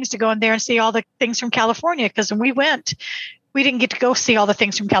favorite things to go in there and see all the things from California. Because when we went, we didn't get to go see all the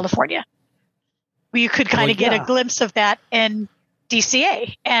things from California. You could kind of get a glimpse of that in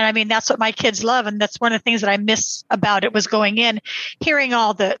DCA. And I mean, that's what my kids love. And that's one of the things that I miss about it was going in, hearing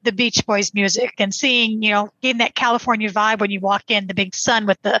all the Beach Boys music and seeing, getting that California vibe when you walk in, the big sun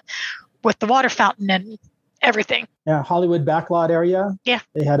with the water fountain and everything. Yeah. Hollywood backlot area. Yeah.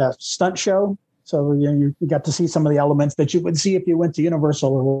 They had a stunt show. So you got to see some of the elements that you would see if you went to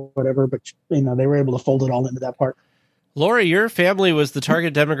Universal or whatever, but they were able to fold it all into that park. Laura, your family was the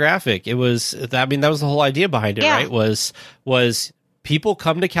target demographic. It was, that was the whole idea behind it, right? Was people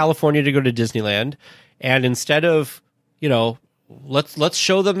come to California to go to Disneyland, and instead of, let's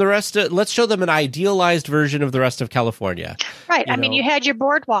show them let's show them an idealized version of the rest of California. Right. I mean, you had your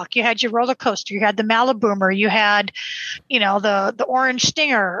boardwalk, you had your roller coaster, you had the Maliboomer, you had, the Orange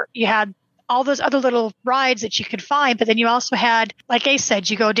Stinger, you had all those other little rides that you could find. But then you also had, like Ace said,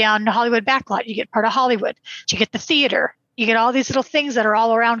 you go down to Hollywood backlot, you get part of Hollywood, you get the theater, you get all these little things that are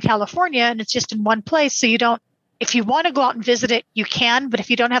all around California, and it's just in one place. So you don't, if you want to go out and visit it, you can, but if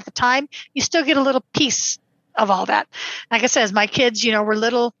you don't have the time, you still get a little piece of all that. Like I said, my kids, were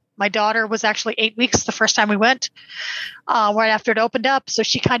little. My daughter was actually 8 weeks the first time we went, right after it opened up. So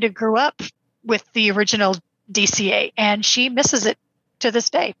she kind of grew up with the original DCA, and she misses it to this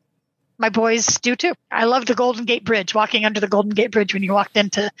day. My boys do too. I love the Golden Gate Bridge, walking under the Golden Gate Bridge when you walked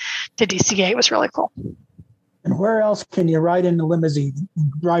into DCA. It was really cool. And where else can you ride in the limousine,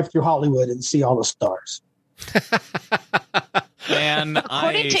 drive through Hollywood and see all the stars? And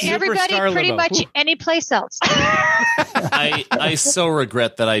according to everybody, pretty much any place else. I so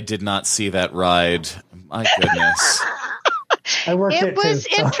regret that I did not see that ride. My goodness. I worked it was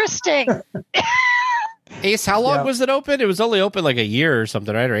too, so. Interesting. Ace, how long was it open? It was only open like a year or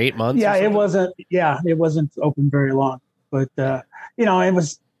something, right? Or 8 months? Yeah, it wasn't. Yeah, it wasn't open very long. But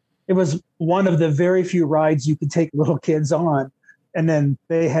it was one of the very few rides you could take little kids on, and then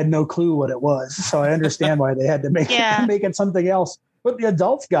they had no clue what it was. So I understand why they had to make it something else. But the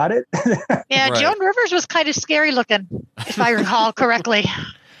adults got it. Yeah, right. Joan Rivers was kind of scary looking, if I recall correctly.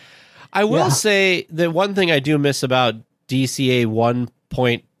 I will say that one thing I do miss about DCA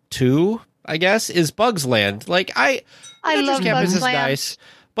 1.2, I guess, is Bugs Land. Like I love Bugs Land. Nice,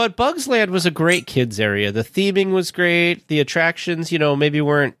 but Bugs Land was a great kids area. The theming was great. The attractions, maybe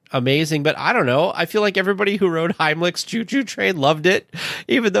weren't amazing, but I don't know. I feel like everybody who rode Heimlich's Choo Choo Train loved it,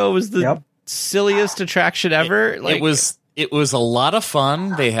 even though it was the silliest attraction ever. It was a lot of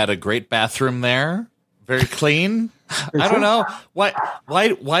fun. They had a great bathroom there, very clean. I don't know why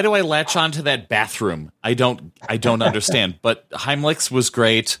do I latch onto that bathroom? I don't understand. But Heimlich's was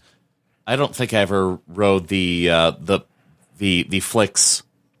great. I don't think I ever rode the Flix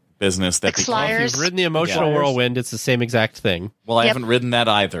business. That if you've ridden the Emotional Whirlwind, it's the same exact thing. Well, I haven't ridden that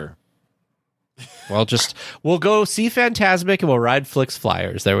either. Well, we'll go see Fantasmic and we'll ride Flix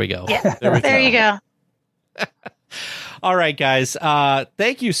Flyers. There we go. Yeah. There you go. All right, guys.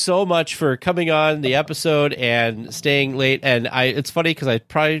 Thank you so much for coming on the episode and staying late. And it's funny because I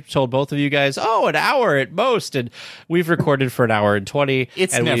probably told both of you guys, an hour at most, and we've recorded for an hour and 20.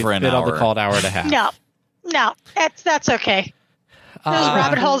 It's and never an hour. On the call an hour and a half. No, that's okay. Those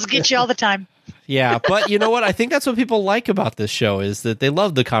rabbit holes get you all the time. Yeah, but you know what? I think that's what people like about this show is that they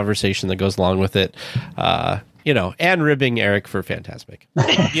love the conversation that goes along with it. And ribbing Eric for Fantasmic.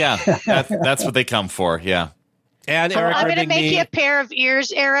 Yeah, that's what they come for. Yeah. And Eric, I'm going to make you a pair of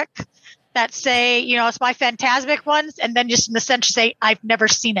ears, Eric, that say, it's my Fantasmic ones, and then just in the center say, I've never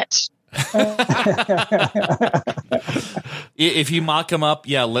seen it. If you mock them up,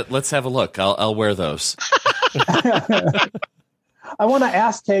 let's have a look. I'll wear those. I want to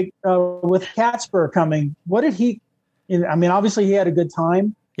ask, with Catspur coming, what did he? Obviously he had a good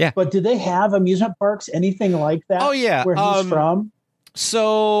time. Yeah. But do they have amusement parks, anything like that? Oh yeah, where he's from.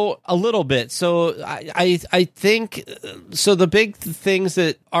 So a little bit. So I think so. The big things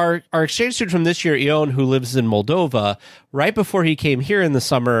that our exchange student from this year, Ion, who lives in Moldova, right before he came here in the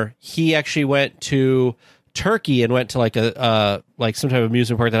summer, he actually went to Turkey and went to like some type of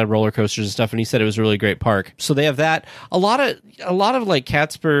amusement park that had roller coasters and stuff, and he said it was a really great park. So they have that. A lot of like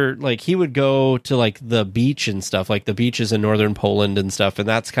Catspur, like he would go to like the beach and stuff, like the beaches in northern Poland and stuff, and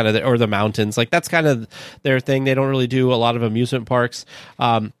that's kind of or the mountains, like that's kind of their thing. They don't really do a lot of amusement parks.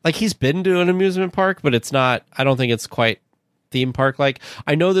 Like he's been to an amusement park, but it's not. I don't think it's quite theme park like.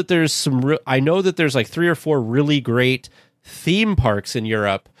 I know that there's like 3 or 4 really great theme parks in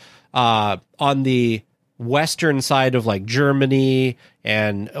Europe on the western side of like Germany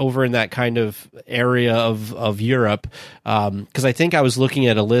and over in that kind of area of Europe. Because I think I was looking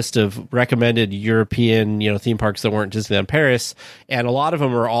at a list of recommended European, theme parks that weren't Disneyland Paris, and a lot of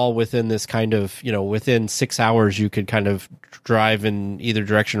them are all within this kind of, within 6 hours you could kind of drive in either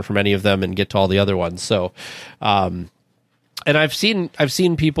direction from any of them and get to all the other ones. So, and I've seen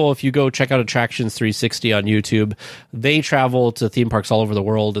people, if you go check out Attractions 360 on YouTube, they travel to theme parks all over the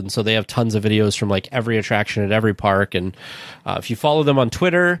world, and so they have tons of videos from like every attraction at every park. And if you follow them on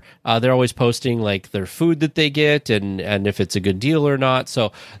Twitter, they're always posting like their food that they get and if it's a good deal or not.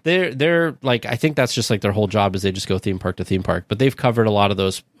 So they're like, I think that's just like their whole job is they just go theme park to theme park. But they've covered a lot of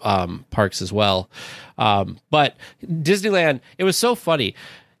those parks as well. But Disneyland, it was so funny.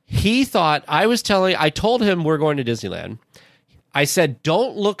 He thought I told him we're going to Disneyland. I said,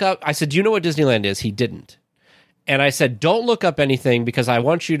 don't look up. I said, do you know what Disneyland is? He didn't. And I said, don't look up anything because I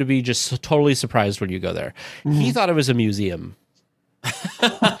want you to be just totally surprised when you go there. Mm-hmm. He thought it was a museum.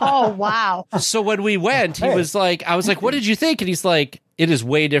 Oh, wow. So when we went, he was like, I was like, what did you think? And he's like, it is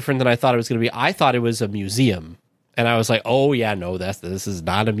way different than I thought it was going to be. I thought it was a museum. And I was like, oh, yeah, no, this is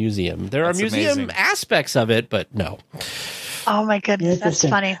not a museum. There are museum aspects of it, but no. Oh my goodness, that's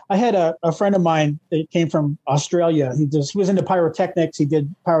funny. I had a friend of mine that came from Australia. He was into pyrotechnics. He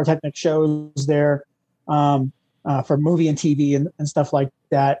did pyrotechnic shows there for movie and TV and stuff like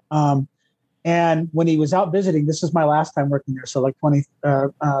that. And when he was out visiting, this is my last time working there, so like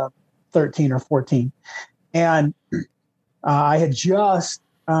 2013 or 14. And I had just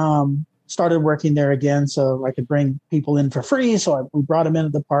started working there again, so I could bring people in for free. So we brought him into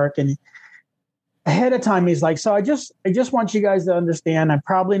the park, and ahead of time, he's like, so I just want you guys to understand, I'm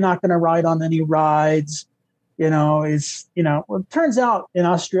probably not going to ride on any rides. Well, it turns out in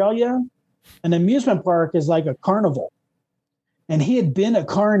Australia, an amusement park is like a carnival. And he had been a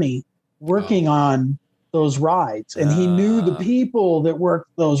carny working on those rides, and he knew the people that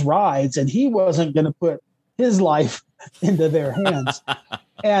worked those rides, and he wasn't going to put his life into their hands.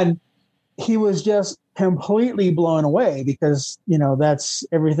 And he was just completely blown away because, that's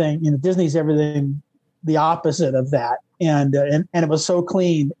everything, Disney's everything the opposite of that. And it was so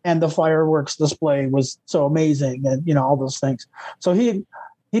clean, and the fireworks display was so amazing, and all those things. So he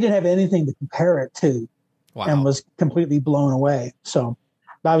didn't have anything to compare it to. Wow. And was completely blown away. So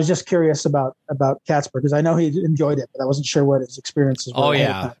I was just curious about Casper because I know he enjoyed it, but I wasn't sure what his experiences were. Oh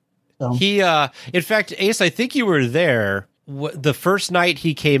yeah. So. He, in fact, Ace, I think you were there the first night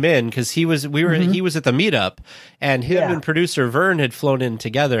he came in because he was at the meetup, and him and producer Vern had flown in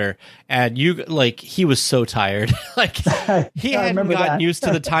together, and he was so tired, he hadn't gotten used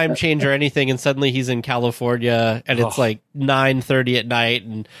to the time change or anything, and suddenly he's in California, and it's 9:30 at night,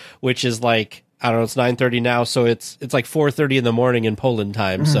 and which is I don't know, it's 9:30 now, so it's 4:30 in the morning in Poland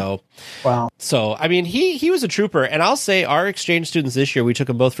time. So, wow. So, I mean, he was a trooper, and I'll say our exchange students this year, we took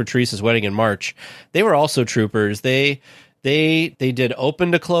them both for Teresa's wedding in March. They were also troopers. They did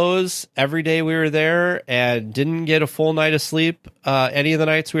open to close every day we were there, and didn't get a full night of sleep any of the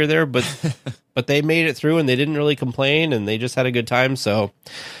nights we were there, but they made it through, and they didn't really complain, and they just had a good time. So,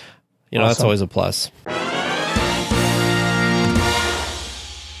 awesome. That's always a plus.